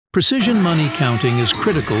Precision money counting is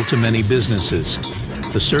critical to many businesses.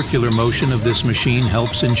 The circular motion of this machine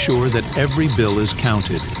helps ensure that every bill is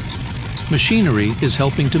counted. Machinery is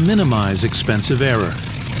helping to minimize expensive error.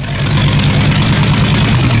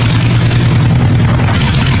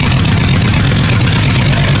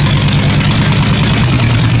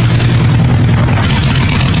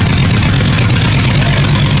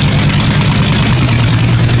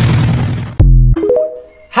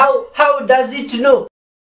 How does it know?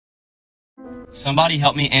 Somebody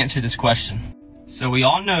help me answer this question. So we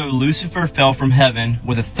all know Lucifer fell from heaven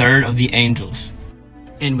with a third of the angels.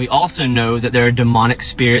 And we also know that there are demonic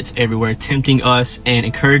spirits everywhere tempting us and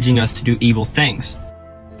encouraging us to do evil things.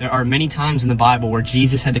 There are many times in the Bible where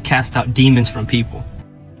Jesus had to cast out demons from people.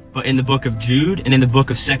 But in the book of Jude and in the book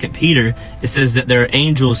of 2 Peter, it says that there are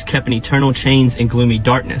angels kept in eternal chains and gloomy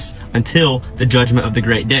darkness until the judgment of the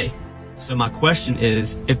great day. So my question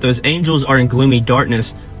is, if those angels are in gloomy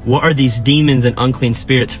darkness, what are these demons and unclean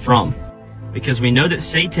spirits from? Because we know that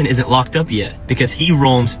Satan isn't locked up yet, because he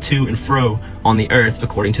roams to and fro on the earth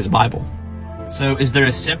according to the Bible. So is there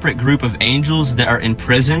a separate group of angels that are in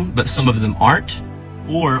prison, but some of them aren't?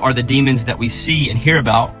 Or are the demons that we see and hear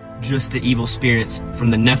about just the evil spirits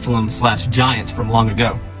from the Nephilim/giants from long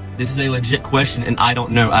ago? This is a legit question and I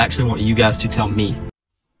don't know. I actually want you guys to tell me.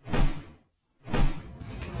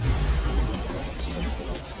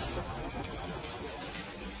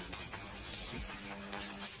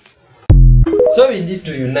 So we need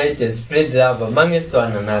to unite and spread love amongst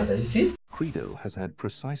one another, you see? Credo has had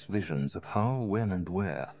precise visions of how, when and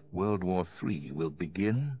where World War III will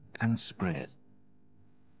begin and spread.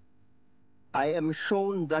 I am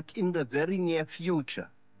shown that in the very near future,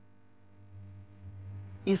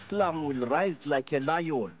 Islam will rise like a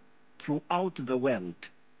lion throughout the world,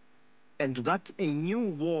 and that a new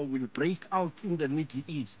war will break out in the Middle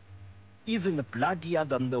East, even bloodier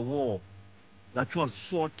than the war that was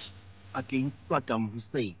fought against Saddam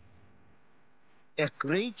Hussein. A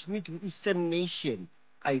great Middle Eastern nation,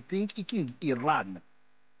 I think it is Iran,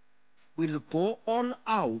 will go all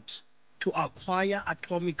out to acquire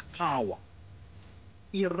atomic power.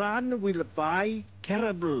 Iran will buy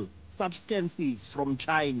terrible substances from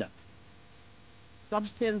China,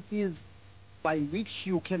 substances by which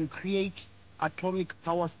you can create atomic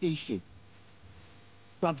power stations,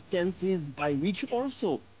 substances by which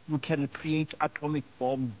also you can create atomic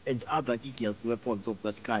bombs and other hideous weapons of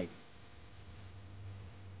that kind.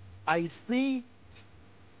 I see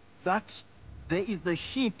that there is a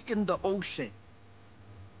ship in the ocean.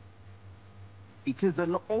 It is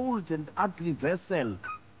an old and ugly vessel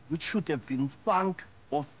which should have been sunk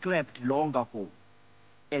or scrapped long ago.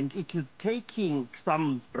 And it is taking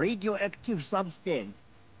some radioactive substance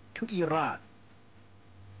to Iran.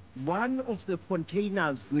 One of the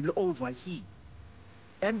containers will overheat,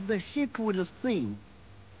 and the ship will sink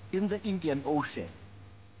in the Indian Ocean.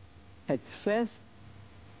 At first,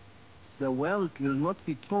 the world will not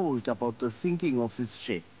be told about the sinking of this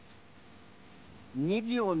ship.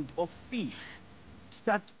 Millions of fish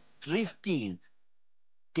start drifting,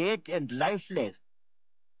 dead and lifeless,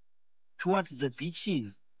 towards the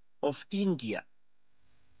beaches of India,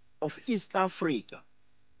 of East Africa,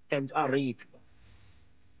 and Arabia.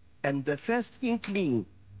 And the first inkling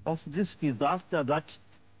of this disaster that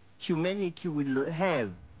humanity will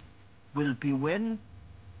have will be when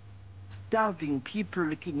starving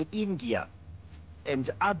people in India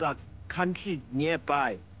and other countries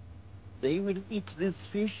nearby, they will eat this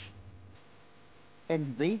fish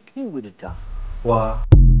and they too will die. Wow.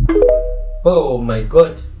 Oh my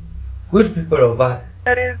God. Good people of Earth.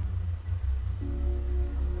 That is.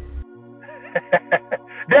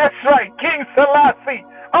 That's right, King Selassie.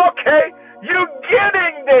 Okay, you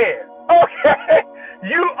getting there. Okay,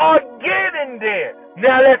 you are getting there.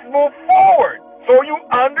 Now let's move forward so you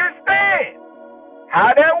understand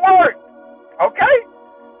how that works. Okay,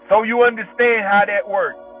 so you understand how that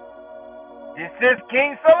works. This is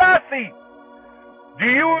King Selassie. Do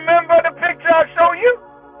you remember the picture I showed you?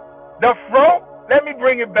 The fro? Let me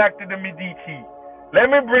bring it back to the Medici. Let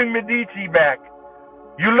me bring Medici back.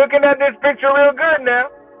 You looking at this picture real good now?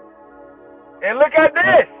 And look at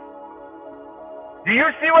this. Do you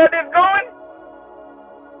see where this going?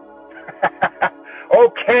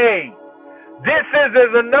 Okay. This is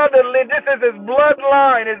another, this is his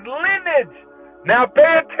bloodline, his lineage. Now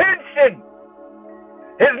pay attention.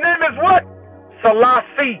 His name is what?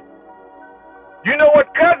 Selassie. You know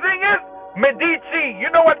what cousin is? Medici.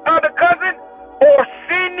 You know what other cousin?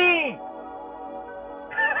 Orsini.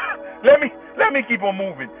 Let me keep on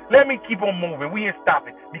moving. Let me keep on moving. We ain't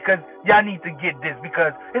stopping because y'all need to get this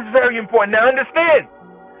because it's very important. Now understand.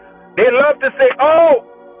 They love to say, oh,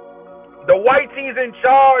 in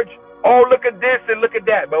charge. Oh, look at this and look at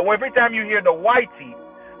that. But every time you hear the whitey,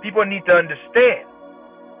 people need to understand.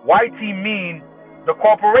 Whitey means the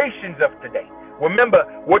corporations of today. Remember,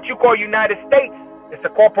 what you call United States, it's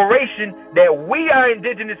a corporation that we are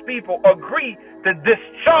indigenous people agree to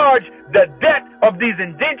discharge the debt of these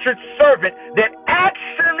indentured servants that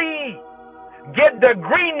actually get the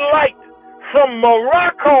green light from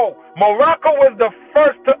Morocco. Morocco was the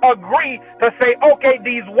first to agree to say, okay,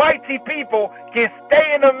 these whitey people can stay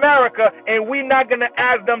in America and we're not going to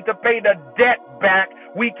ask them to pay the debt back.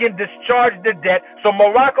 We can discharge the debt. So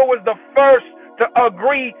Morocco was the first to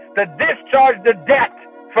agree to discharge the debt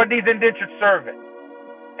for these indentured servants.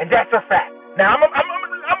 And that's a fact. Now, I'm going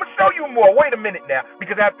to show you more. Wait a minute now,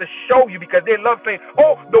 because I have to show you, because they love saying,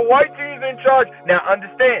 oh, the whitey is in charge. Now,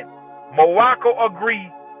 understand, Morocco agreed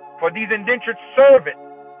for these indentured servants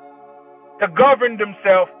to govern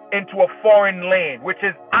themselves into a foreign land, which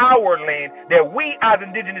is our land, that we as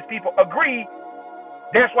indigenous people agree.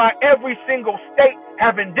 That's why every single state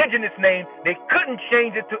have indigenous name. They couldn't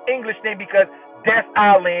change it to English name because that's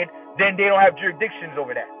our land. Then they don't have jurisdictions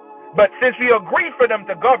over that. But since we agree for them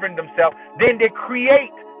to govern themselves, then they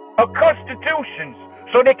create a constitution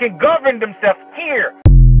so they can govern themselves here.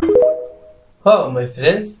 Oh, my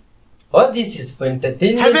friends, all this is for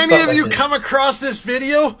entertainment Have any purposes. of you come across this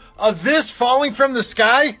video of this falling from the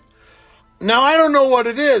sky? Now, I don't know what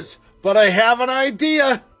it is, but I have an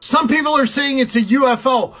idea. Some people are saying it's a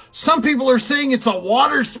UFO. Some people are saying it's a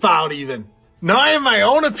water spout even. Now, I have my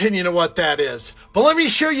own opinion of what that is, but let me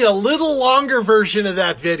show you a little longer version of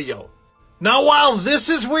that video. Now, while this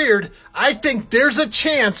is weird, I think there's a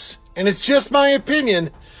chance, and it's just my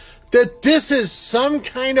opinion, that this is some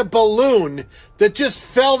kind of balloon that just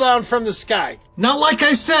fell down from the sky. Now, like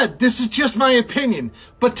I said, this is just my opinion,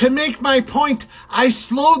 but to make my point, I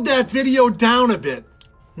slowed that video down a bit.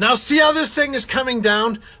 Now, see how this thing is coming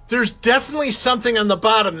down? There's definitely something on the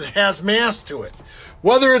bottom that has mass to it.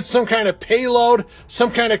 Whether it's some kind of payload, some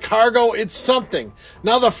kind of cargo, it's something.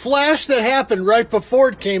 Now, the flash that happened right before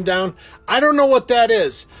it came down, I don't know what that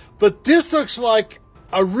is. But this looks like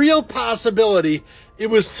a real possibility it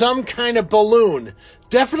was some kind of balloon.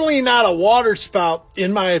 Definitely not a water spout,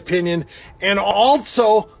 in my opinion. And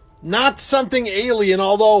also, not something alien,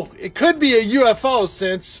 although it could be a UFO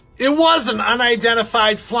since it was an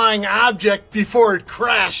unidentified flying object before it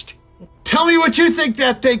crashed. Tell me what you think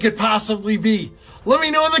that thing could possibly be. Let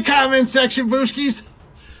me know in the comment section, Booskies.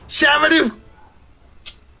 Shabadoo!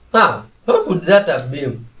 How could that have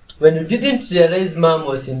been? When you didn't realize mom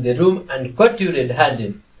was in the room and caught you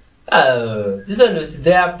red-handed. This one was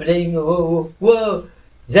there playing, whoa, whoa,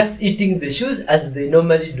 just eating the shoes as they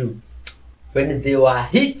normally do. When they were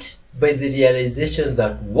hit by the realization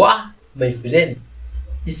that, wow, my friend,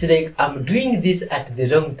 it's like I'm doing this at the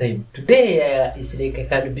wrong time. Today, it's like I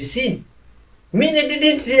can be seen. I mean, I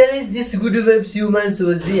didn't realize this good vibes humans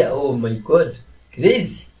was here. Oh my god,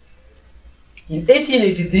 crazy. In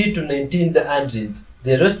 1883 to 1900s,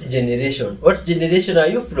 the Lost Generation. What generation are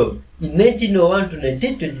you from? In 1901 to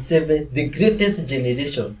 1927, the Greatest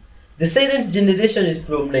Generation. The Silent Generation is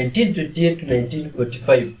from 1928 to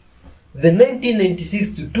 1945. The 1996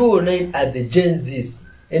 to 2009 are the Gen Zs.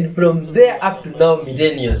 And from there up to now,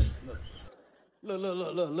 millennials.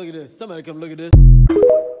 Look at this. Somebody come look at this.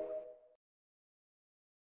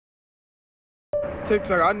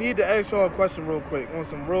 TikTok, I need to ask y'all a question real quick on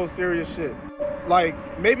some real serious shit. Like,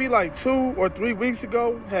 maybe like 2 or 3 weeks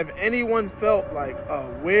ago, have anyone felt like a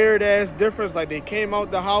weird ass difference? Like they came out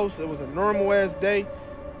the house, it was a normal ass day,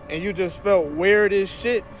 and you just felt weird as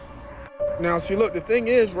shit? Now, see, look, the thing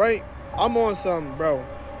is, right? I'm on something, bro.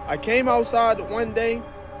 I came outside one day,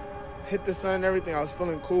 hit the sun and everything, I was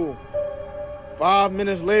feeling cool. 5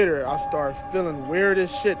 minutes later, I started feeling weird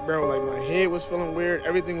as shit, bro. Like, my head was feeling weird.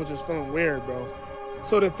 Everything was just feeling weird, bro.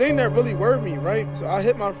 So the thing that really worried me, right? So I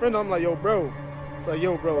hit my friend. I'm like, yo, bro. It's like,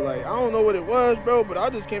 yo, bro, like, I don't know what it was, bro, but I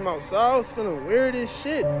just came outside. I was feeling weird as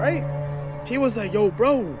shit, right? He was like, yo,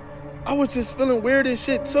 bro, I was just feeling weird as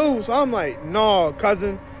shit, too. So I'm like, nah,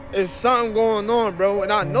 cousin, there's something going on, bro.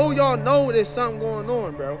 And I know y'all know there's something going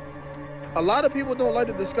on, bro. A lot of people don't like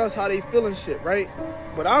to discuss how they feel and shit, right?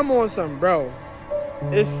 But I'm on something, bro.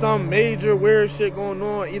 It's some major weird shit going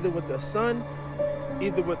on, either with the sun,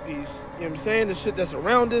 either with these, you know what I'm saying, the shit that's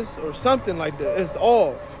around us, or something like that. It's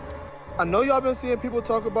off. I know y'all been seeing people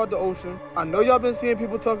talk about the ocean. I know y'all been seeing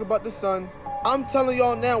people talk about the sun. I'm telling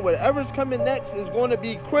y'all now, whatever's coming next is going to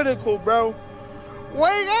be critical, bro.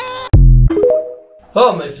 Wake up!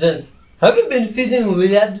 Oh, my friends, Have you been feeling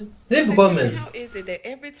weird? Leave comments. How is it that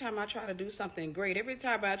every time I try to do something great, every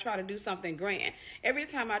time I try to do something grand, every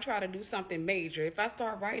time I try to do something major, if I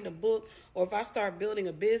start writing a book or if I start building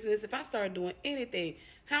a business, if I start doing anything,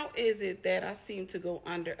 how is it that I seem to go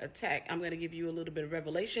under attack? I'm going to give you a little bit of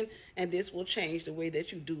revelation, and this will change the way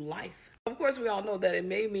that you do life. Of course, we all know that it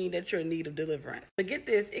may mean that you're in need of deliverance. But get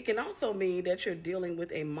this, it can also mean that you're dealing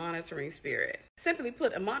with a monitoring spirit. Simply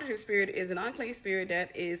put, a monitoring spirit is an unclean spirit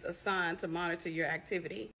that is assigned to monitor your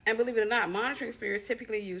activity. And believe it or not, monitoring spirits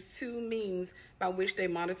typically use two means by which they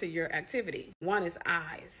monitor your activity. One is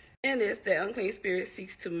eyes. In this, the unclean spirit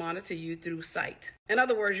seeks to monitor you through sight. In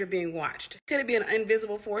other words, you're being watched. Could it be an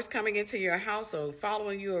invisible force coming into your house or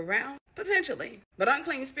following you around? Potentially. But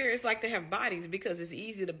unclean spirits like to have bodies because it's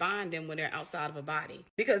easy to bind them when they're outside of a body.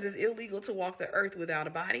 Because it's illegal to walk the earth without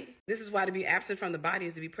a body. This is why to be absent from the body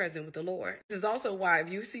is to be present with the Lord. This is also why if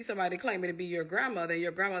you see somebody claiming to be your grandmother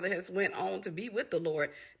has went on to be with the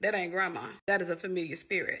Lord, that ain't grandma. That is a familiar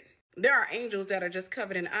spirit. There are angels that are just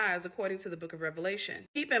covered in eyes according to the book of Revelation.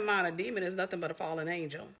 Keep in mind, a demon is nothing but a fallen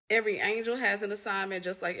angel. Every angel has an assignment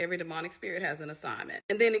just like every demonic spirit has an assignment.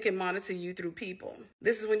 And then it can monitor you through people.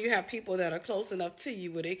 This is when you have people that are close enough to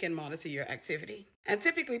you where they can monitor your activity. And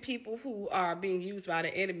typically people who are being used by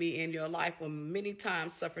the enemy in your life will many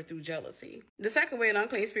times suffer through jealousy. The second way an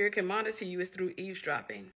unclean spirit can monitor you is through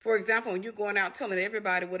eavesdropping. For example, when you're going out telling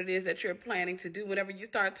everybody what it is that you're planning to do, whenever you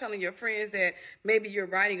start telling your friends that maybe you're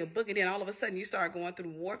writing a book and then all of a sudden you start going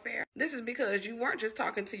through warfare, this is because you weren't just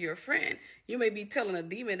talking to your friend. You may be telling a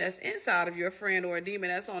demon that's inside of your friend or a demon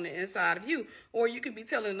that's on the inside of you, or you could be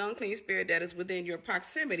telling an unclean spirit that is within your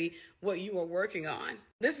proximity what you are working on.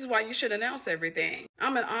 This is why you should announce everything.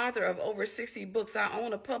 I'm an author of over 60 books. I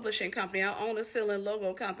own a publishing company. I own a seal and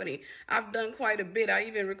logo company. I've done quite a bit. I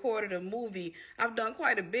even recorded a movie. I've done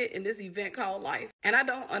quite a bit in this event called life. And I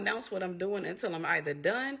don't announce what I'm doing until I'm either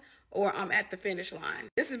done or I'm at the finish line.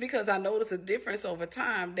 This is because I noticed a difference over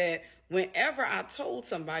time that whenever I told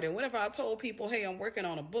somebody, whenever I told people, hey, I'm working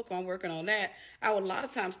on a book, I'm working on that, I would a lot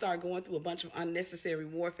of times start going through a bunch of unnecessary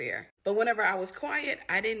warfare. But whenever I was quiet,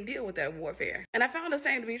 I didn't deal with that warfare. And I found the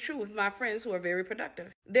same to be true with my friends who are very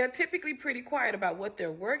productive. They're typically pretty quiet about what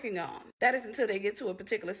they're working on. That is until they get to a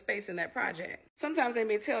particular space in that project. Sometimes they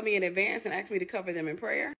may tell me in advance and ask me to cover them in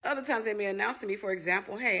prayer. Other times they may announce to me, for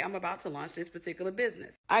example, hey, I'm about to launch this particular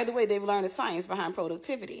business. Either way, they've learned the science behind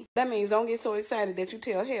productivity. That means don't get so excited that you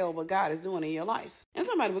tell hell what God is doing in your life. And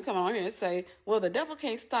somebody would come on here and say, well, the devil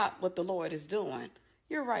can't stop what the Lord is doing.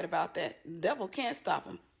 You're right about that. The devil can't stop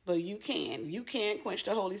him. But you can. You can quench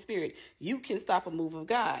the Holy Spirit. You can stop a move of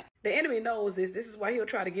God. The enemy knows this. This is why he'll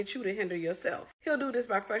try to get you to hinder yourself. He'll do this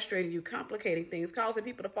by frustrating you, complicating things, causing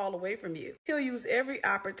people to fall away from you. He'll use every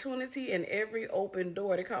opportunity and every open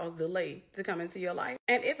door to cause delay to come into your life.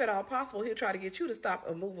 And if at all possible, he'll try to get you to stop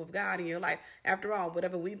a move of God in your life. After all,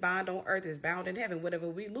 whatever we bind on earth is bound in heaven. Whatever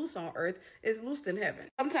we loose on earth is loosed in heaven.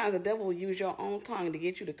 Sometimes the devil will use your own tongue to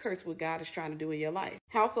get you to curse what God is trying to do in your life.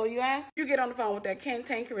 How so, you ask? You get on the phone with that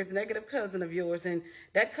cantankerous negative cousin of yours, and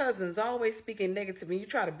that cousin is always speaking negative, and you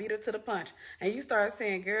try to beat her to the punch, and you start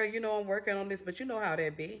saying, girl, you know I'm working on this, but you know how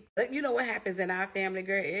that be. But you know what happens in our family,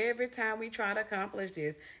 girl, every time we try to accomplish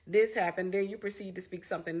this happened, then you proceed to speak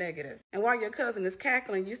something negative. And while your cousin is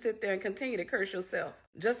cackling, you sit there and continue to curse yourself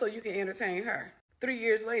just so you can entertain her. 3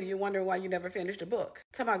 years later, you wonder why you never finished a book.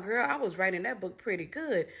 Tell my girl, I was writing that book pretty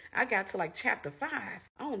good. I got to like chapter 5. I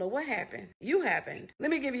don't know what happened. You happened.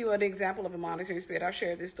 Let me give you an example of a monitoring spirit. I've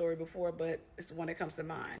shared this story before, but it's the one that comes to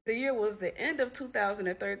mind. The year was the end of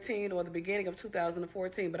 2013 or the beginning of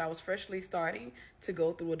 2014, but I was freshly starting to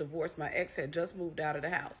go through a divorce. My ex had just moved out of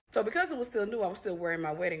the house. So because it was still new, I was still wearing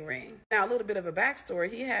my wedding ring. Now, a little bit of a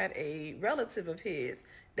backstory. He had a relative of his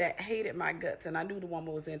that hated my guts, and I knew the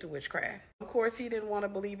woman was into witchcraft. Of course, he didn't want to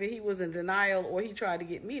believe it. He was in denial, or he tried to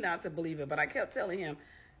get me not to believe it, but I kept telling him,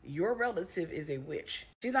 your relative is a witch.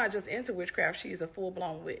 She's not just into witchcraft, she is a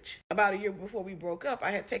full-blown witch. About a year before we broke up,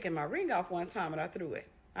 I had taken my ring off one time, and I threw it.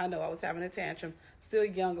 I know I was having a tantrum, still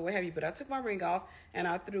young or what have you, but I took my ring off and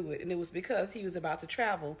I threw it. And it was because he was about to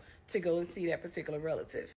travel to go and see that particular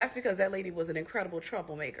relative. That's because that lady was an incredible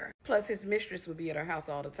troublemaker. Plus his mistress would be at her house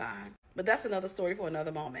all the time. But that's another story for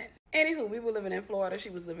another moment. Anywho, we were living in Florida. She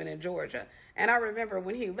was living in Georgia. And I remember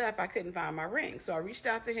when he left, I couldn't find my ring. So I reached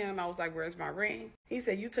out to him. I was like, where's my ring? He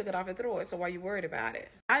said, you took it off and threw it. So why are you worried about it?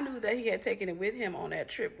 I knew that he had taken it with him on that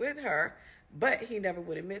trip with her, but he never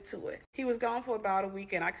would admit to it. He was gone for about a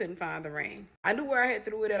week and I couldn't find the ring. I knew where I had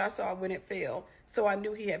threw it at. I saw it when it fell. So I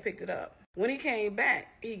knew he had picked it up. When he came back,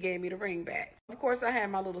 he gave me the ring back. Of course, I had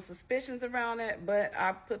my little suspicions around that, but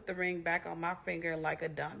I put the ring back on my finger like a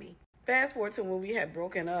dummy. Fast forward to when we had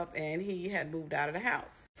broken up and he had moved out of the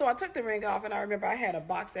house. So I took the ring off, and I remember I had a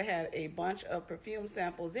box that had a bunch of perfume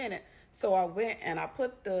samples in it. So I went and I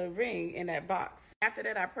put the ring in that box. After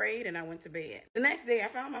that, I prayed and I went to bed. The next day, I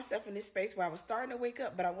found myself in this space where I was starting to wake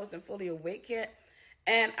up, but I wasn't fully awake yet.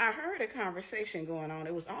 And I heard a conversation going on.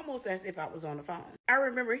 It was almost as if I was on the phone. I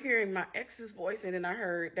remember hearing my ex's voice, and then I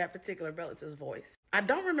heard that particular relative's voice. I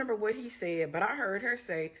don't remember what he said, but I heard her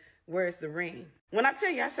say, "Where's the ring?" When I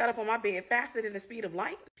tell you, I sat up on my bed faster than the speed of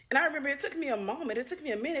light. And I remember it took me a moment. It took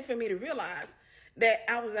me a minute for me to realize that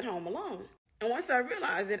I was at home alone. And once I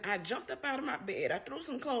realized it, I jumped up out of my bed. I threw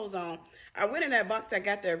some clothes on. I went in that box. I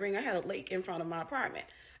got that ring. I had a lake in front of my apartment.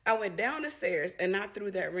 I went down the stairs and I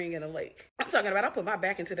threw that ring in the lake. I'm talking about I put my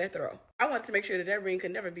back into that throw. I wanted to make sure that that ring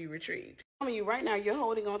could never be retrieved. Some of you right now, you're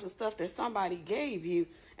holding on to stuff that somebody gave you,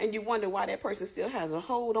 and you wonder why that person still has a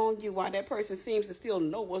hold on you, why that person seems to still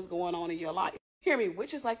know what's going on in your life. Hear me,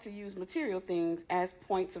 witches like to use material things as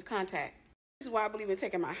points of contact. This is why I believe in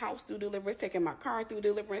taking my house through deliverance, taking my car through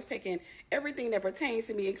deliverance, taking everything that pertains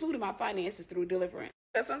to me, including my finances, through deliverance.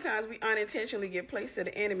 Because sometimes we unintentionally get placed to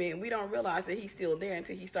the enemy and we don't realize that he's still there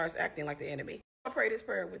until he starts acting like the enemy. I'll pray this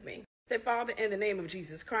prayer with me. Say, Father, in the name of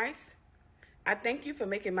Jesus Christ, I thank you for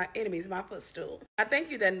making my enemies my footstool. I thank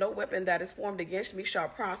you that no weapon that is formed against me shall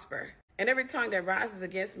prosper, and every tongue that rises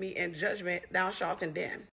against me in judgment thou shalt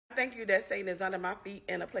condemn. I thank you that Satan is under my feet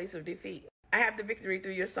in a place of defeat. I have the victory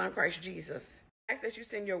through your Son, Christ Jesus. I ask that you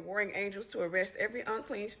send your warring angels to arrest every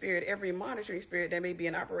unclean spirit, every monitoring spirit that may be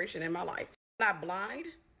in operation in my life. I blind,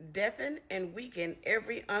 deafen, and weaken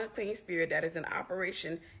every unclean spirit that is in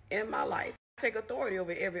operation in my life. I take authority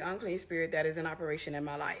over every unclean spirit that is in operation in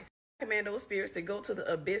my life. I command those spirits to go to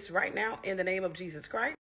the abyss right now in the name of Jesus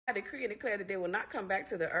Christ. I decree and declare that they will not come back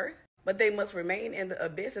to the earth, but they must remain in the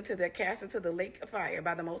abyss until they're cast into the lake of fire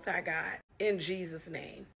by the Most High God. In Jesus'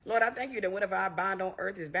 name. Lord, I thank you that whatever I bind on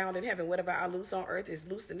earth is bound in heaven. Whatever I loose on earth is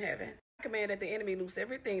loosed in heaven. I command that the enemy loose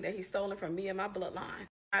everything that he's stolen from me and my bloodline.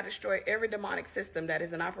 I destroy every demonic system that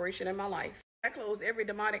is in operation in my life. I close every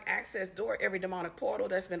demonic access door, every demonic portal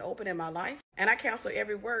that's been opened in my life. And I cancel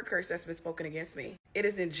every word curse that's been spoken against me. It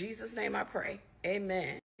is in Jesus' name I pray.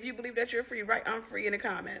 Amen. If you believe that you're free, write "I'm free" in the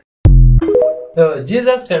comments. So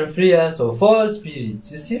Jesus can free us of all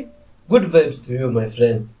spirits. You see? Good vibes to you, my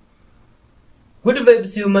friends. Good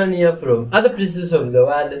Vibes Human here from other places of the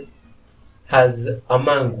world has a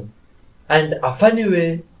mango and a funny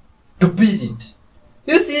way to beat it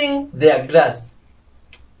using their grass.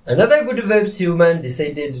 Another Good Vibes Human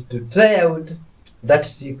decided to try out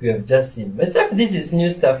that trick we have just seen. Myself, this is new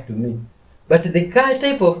stuff to me. But the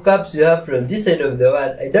type of cups you have from this side of the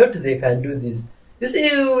world, I doubt they can do this. You see,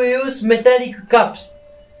 we use metallic cups.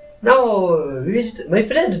 Now, my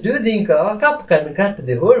friend, do you think our cup can cut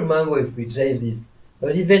the whole mango if we try this?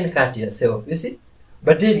 Or even cut yourself, you see?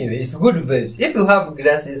 But anyway, it's good vibes. If you have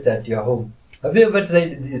glasses at your home, have you ever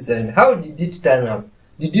tried this and how did it turn out?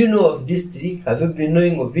 Did you know of this trick? Have you been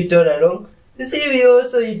knowing of it all along? You see, we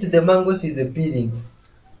also eat the mangoes with the peelings.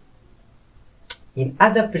 In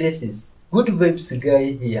other places, Good Vibes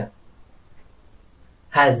guy here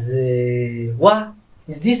has what?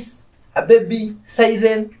 Is this a baby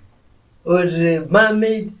siren? Or a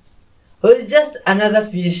mermaid, or just another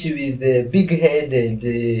fish with a big head and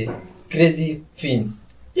crazy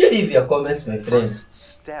fins? You leave your comments, my friend. First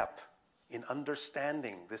step in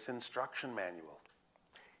understanding this instruction manual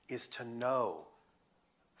is to know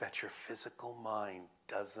that your physical mind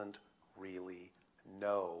doesn't really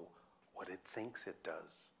know what it thinks it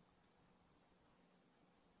does.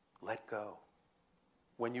 Let go.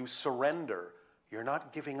 When you surrender, you're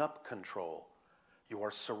not giving up control. You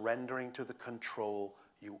are surrendering to the control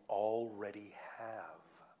you already have.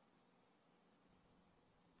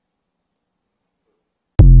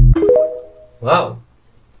 Wow.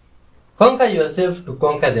 Conquer yourself to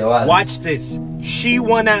conquer the world. Watch this. She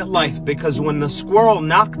won at life because when the squirrel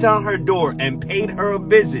knocked on her door and paid her a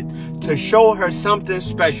visit to show her something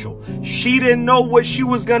special, she didn't know what she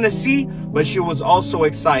was gonna see, but she was also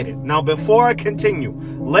excited. Now, before I continue,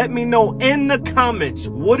 let me know in the comments,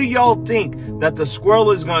 what do y'all think that the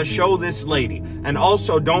squirrel is gonna show this lady? And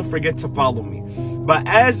also, don't forget to follow me. But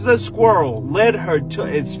as the squirrel led her to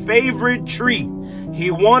its favorite tree,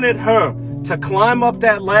 he wanted her to climb up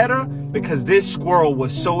that ladder because this squirrel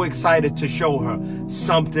was so excited to show her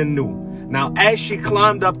something new. Now, as she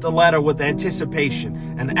climbed up the ladder with anticipation,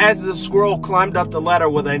 and as the squirrel climbed up the ladder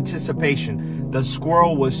with anticipation, the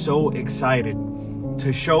squirrel was so excited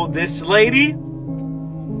to show this lady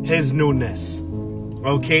his newness.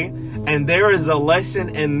 Okay? And there is a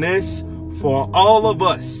lesson in this for all of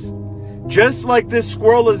us. Just like this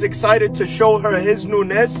squirrel is excited to show her his new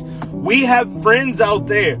nest, we have friends out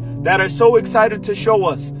there that are so excited to show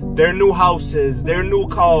us their new houses, their new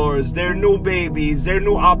cars, their new babies, their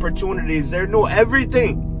new opportunities, their new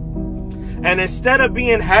everything. And instead of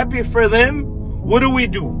being happy for them, what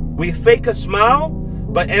do? We fake a smile,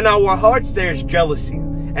 but in our hearts there's jealousy.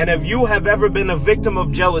 And if you have ever been a victim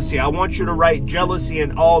of jealousy, I want you to write jealousy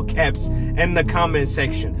in all caps in the comment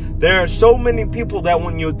section. There are so many people that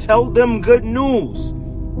when you tell them good news,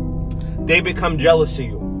 they become jealous of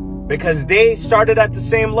you. Because they started at the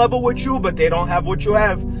same level with you, but they don't have what you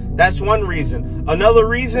have. That's one reason. Another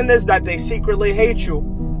reason is that they secretly hate you.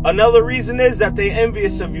 Another reason is that they're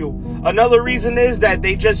envious of you. Another reason is that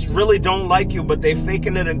they just really don't like you, but they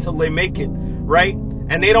faking it until they make it, right?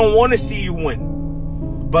 And they don't want to see you win.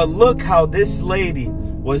 But look how this lady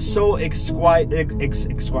was so excited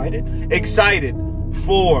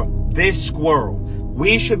for this squirrel.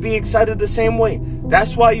 We should be excited the same way.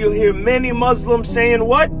 That's why you hear many Muslims saying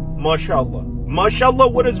what? Mashallah. Mashallah,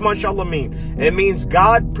 what does mashallah mean? It means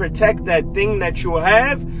God protect that thing that you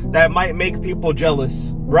have that might make people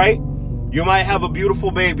jealous, right? You might have a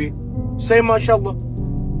beautiful baby. Say mashallah.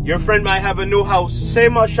 Your friend might have a new house. Say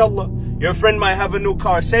mashallah. Your friend might have a new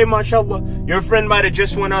car. Say mashallah. Your friend might have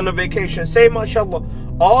just went on a vacation. Say mashallah.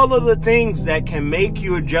 All of the things that can make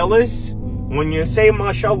you jealous, when you say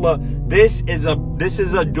mashallah, this is a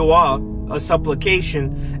dua, a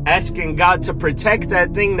supplication, asking God to protect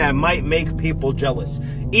that thing that might make people jealous,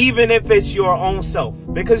 even if it's your own self.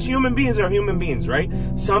 Because human beings are human beings, right?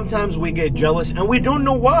 Sometimes we get jealous and we don't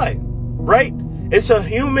know why, right? It's a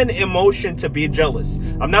human emotion to be jealous.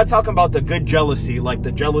 I'm not talking about the good jealousy, like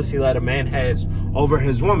the jealousy that a man has over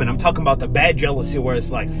his woman. I'm talking about the bad jealousy where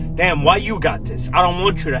it's like, damn, why you got this? I don't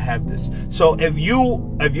want you to have this. So if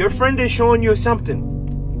your friend is showing you something,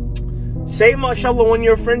 say mashallah when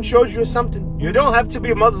your friend shows you something. You don't have to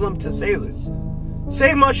be a Muslim to say this.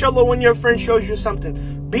 Say mashallah when your friend shows you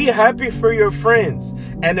something. Be happy for your friends.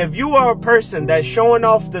 And if you are a person that's showing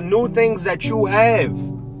off the new things that you have,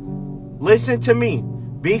 listen to me.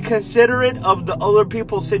 Be considerate of the other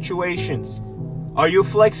people's situations. Are you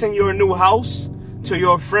flexing your new house to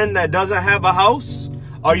your friend that doesn't have a house?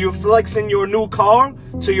 Are you flexing your new car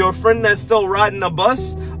to your friend that's still riding a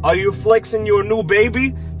bus? Are you flexing your new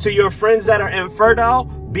baby to your friends that are infertile?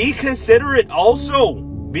 Be considerate also.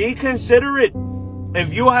 Be considerate.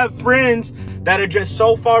 If you have friends that are just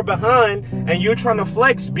so far behind and you're trying to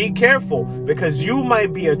flex, be careful, because you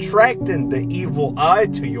might be attracting the evil eye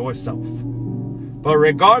to yourself. But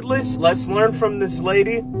regardless, let's learn from this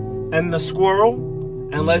lady and the squirrel,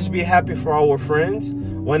 and let's be happy for our friends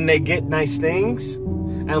when they get nice things.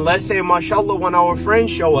 And let's say mashallah when our friends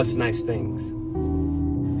show us nice things.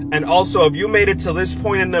 And also, if you made it to this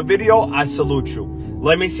point in the video, I salute you.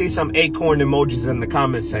 Let me see some acorn emojis in the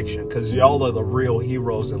comment section, because y'all are the real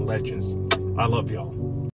heroes and legends. I love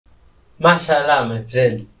y'all. Mashallah, my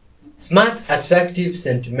friend. Smart, attractive,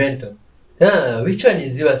 sentimental. Which one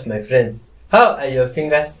is yours, my friends? How are your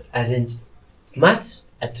fingers arranged? Smart,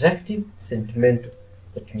 attractive, sentimental.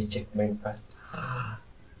 Let me check mine first.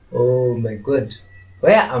 Oh my God.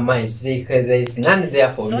 Where am I? See, there is none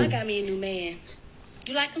there for me. So I got me a new man.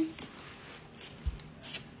 You like him?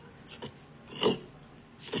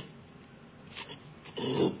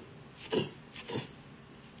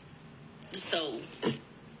 So,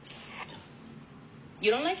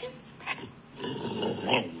 you don't like him?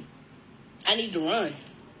 I need to run.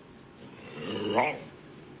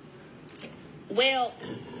 Well,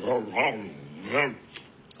 hold on,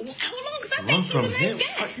 because I think he's a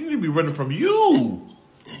nice guy. You need to be running from you.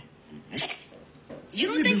 You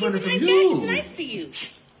don't think he's a nice guy? He's nice to you.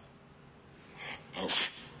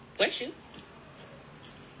 What you?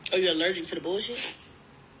 Are you allergic to the bullshit?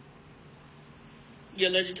 You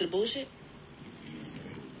allergic to the bullshit?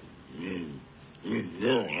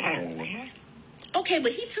 Okay,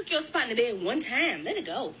 but he took your spot in the bed one time. Let it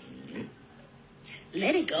go.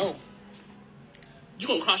 Let it go. You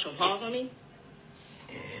gonna cross your paws on me?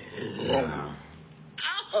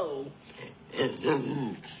 Oh.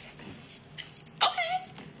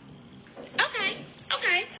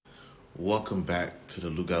 Okay. Welcome back to the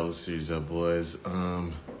Lugao series, y'all boys.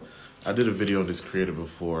 I did a video on this creator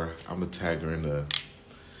before. I'm gonna tag her in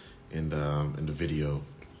the video.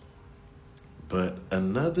 But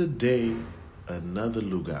another day, another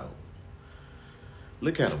Lugao.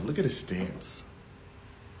 Look at him. Look at his stance.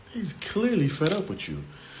 He's clearly fed up with you.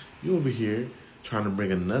 You over here trying to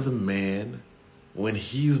bring another man when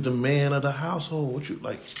he's the man of the household. What you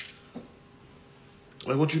like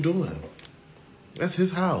what you doing? That's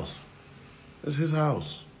his house. That's his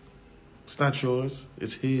house. It's not yours.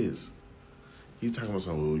 It's his. He's talking about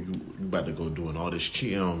something, well, you about to go doing all this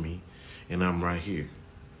cheating on me, and I'm right here.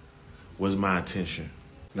 Where's my attention?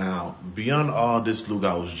 Now, beyond all this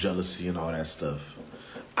Lugau's jealousy and all that stuff,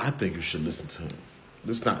 I think you should listen to him.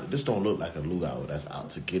 This don't look like a Lugau that's out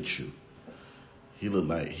to get you. He look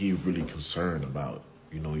like he really concerned about,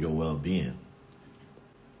 your well-being.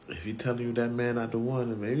 If he telling you that man not the one,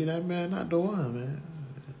 then maybe that man not the one, man.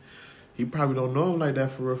 He probably don't know him like that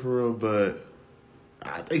for real, but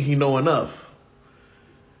I think he know enough.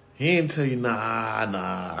 He ain't tell you,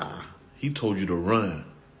 nah. He told you to run.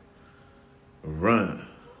 Run.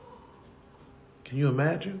 Can you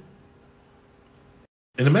imagine?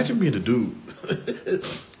 And imagine being the dude.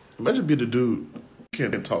 Imagine being the dude. You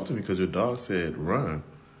can't talk to me because your dog said run.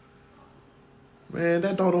 Man,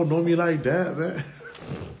 that dog don't know me like that, man.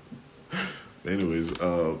 Anyways,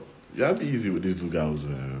 y'all be easy with these Lugau's,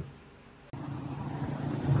 man.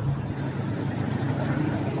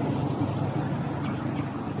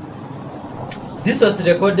 This was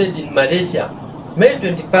recorded in Malaysia, May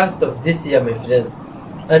 21st of this year, my friends.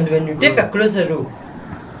 And when you take a closer look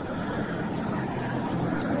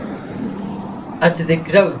at the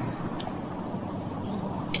crowds,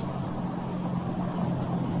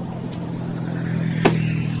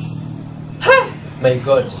 my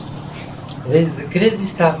God, there is crazy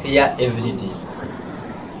stuff here every day.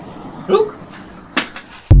 Look.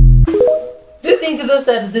 Do you think those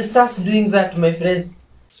are the stars doing that, my friends?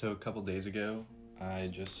 So a couple days ago, I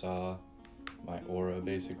just saw my aura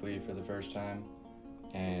basically for the first time,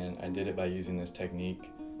 and I did it by using this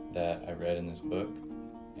technique that I read in this book,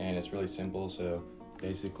 and it's really simple. So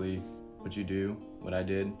basically what I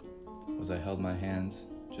did was I held my hands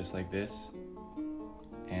just like this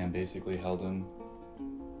and basically held them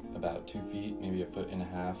about 2 feet, maybe 1.5 feet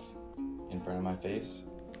in front of my face,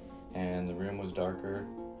 and the room was darker.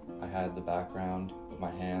 I had the background of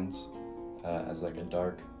my hands as like a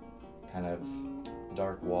dark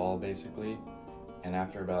wall basically, and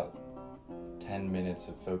after about 10 to 20 minutes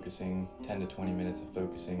of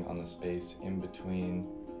focusing on the space in between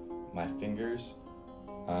my fingers,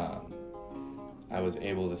 I was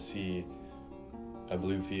able to see a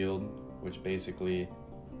blue field, which basically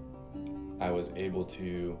I was able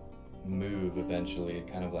to move eventually,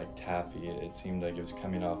 kind of like taffy. It seemed like it was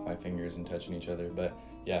coming off my fingers and touching each other, but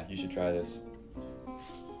yeah, you should try this.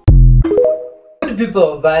 Good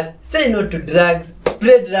people of Earth, say no to drugs,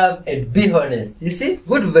 spread love and be honest. You see,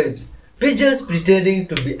 good vibes. Pigeons pretending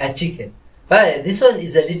to be a chicken. But this one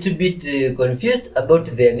is a little bit confused about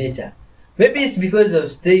their nature. Maybe it's because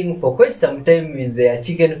of staying for quite some time with their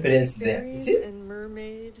chicken friends there. You see? And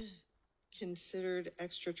mermaid considered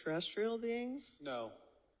extraterrestrial beings? No.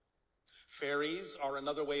 Fairies are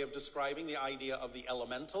another way of describing the idea of the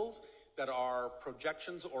elementals that are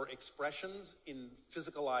projections or expressions in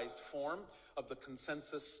physicalized form of the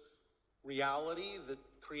consensus reality that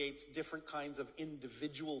creates different kinds of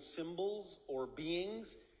individual symbols or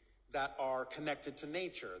beings that are connected to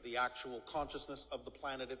nature, the actual consciousness of the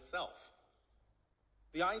planet itself.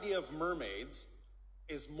 The idea of mermaids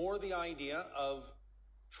is more the idea of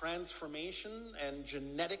transformation and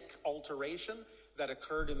genetic alteration that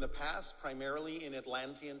occurred in the past, primarily in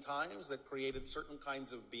Atlantean times, that created certain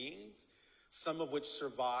kinds of beings, some of which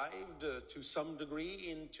survived to some degree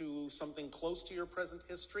into something close to your present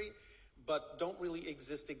history, but don't really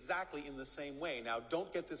exist exactly in the same way. Now,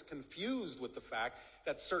 don't get this confused with the fact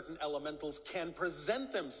that certain elementals can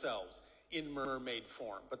present themselves in mermaid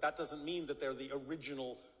form, but that doesn't mean that they're the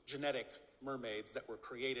original genetic mermaids that were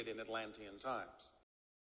created in Atlantean times.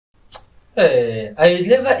 Hey, I will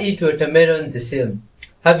never eat watermelon the same,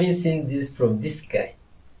 having seen this from this guy.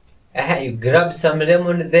 You grab some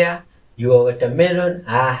lemon there, your watermelon,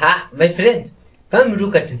 my friend, come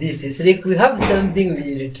look at this. It's like we have something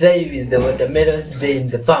we'll try with the watermelons there in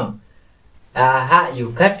the farm.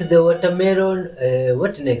 You cut the watermelon,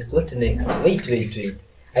 what next? Wait.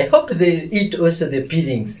 I hope they'll eat also the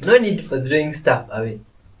peelings. No need for throwing stuff away.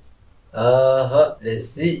 Let's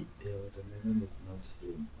see.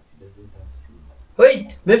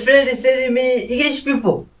 Wait, my friend is telling me, English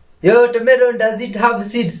people, your watermelon does it have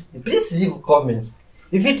seeds? Please leave comments.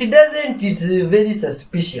 If it doesn't, it's very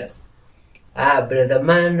suspicious. Brother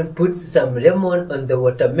man puts some lemon on the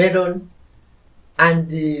watermelon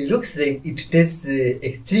and looks like it tastes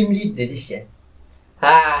extremely delicious.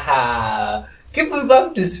 Keep me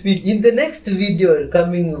up to speed. In the next video or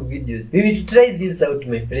coming videos, we will try this out,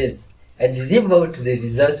 my friends, and leave out the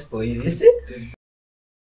results for you. You see?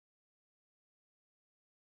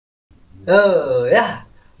 Oh yeah,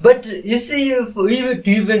 but you see, for you to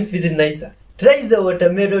even feel nicer, try the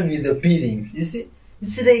watermelon with the peelings. You see,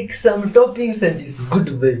 it's like some toppings and it's good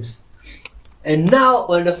vibes. And now,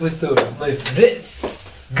 wonderful soul, my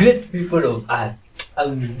friends, great people of earth,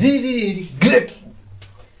 I'm really grateful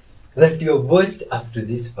that you have watched up to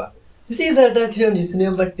this part. You see that action is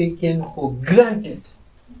never taken for granted.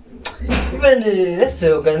 Even let's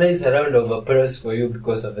organize a round of applause for you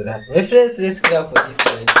because of that. My friends, let's clap for this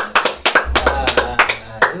guy.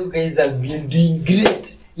 You guys have been doing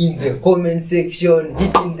great in the comment section,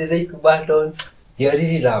 hitting the like button. You're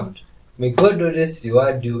really loved. May God always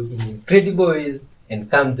reward you in incredible ways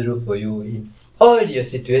and come through for you in all your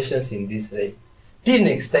situations in this life. Till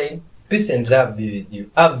next time, peace and love be with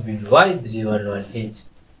you. I've been Y311H.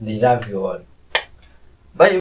 They love you all. Bye.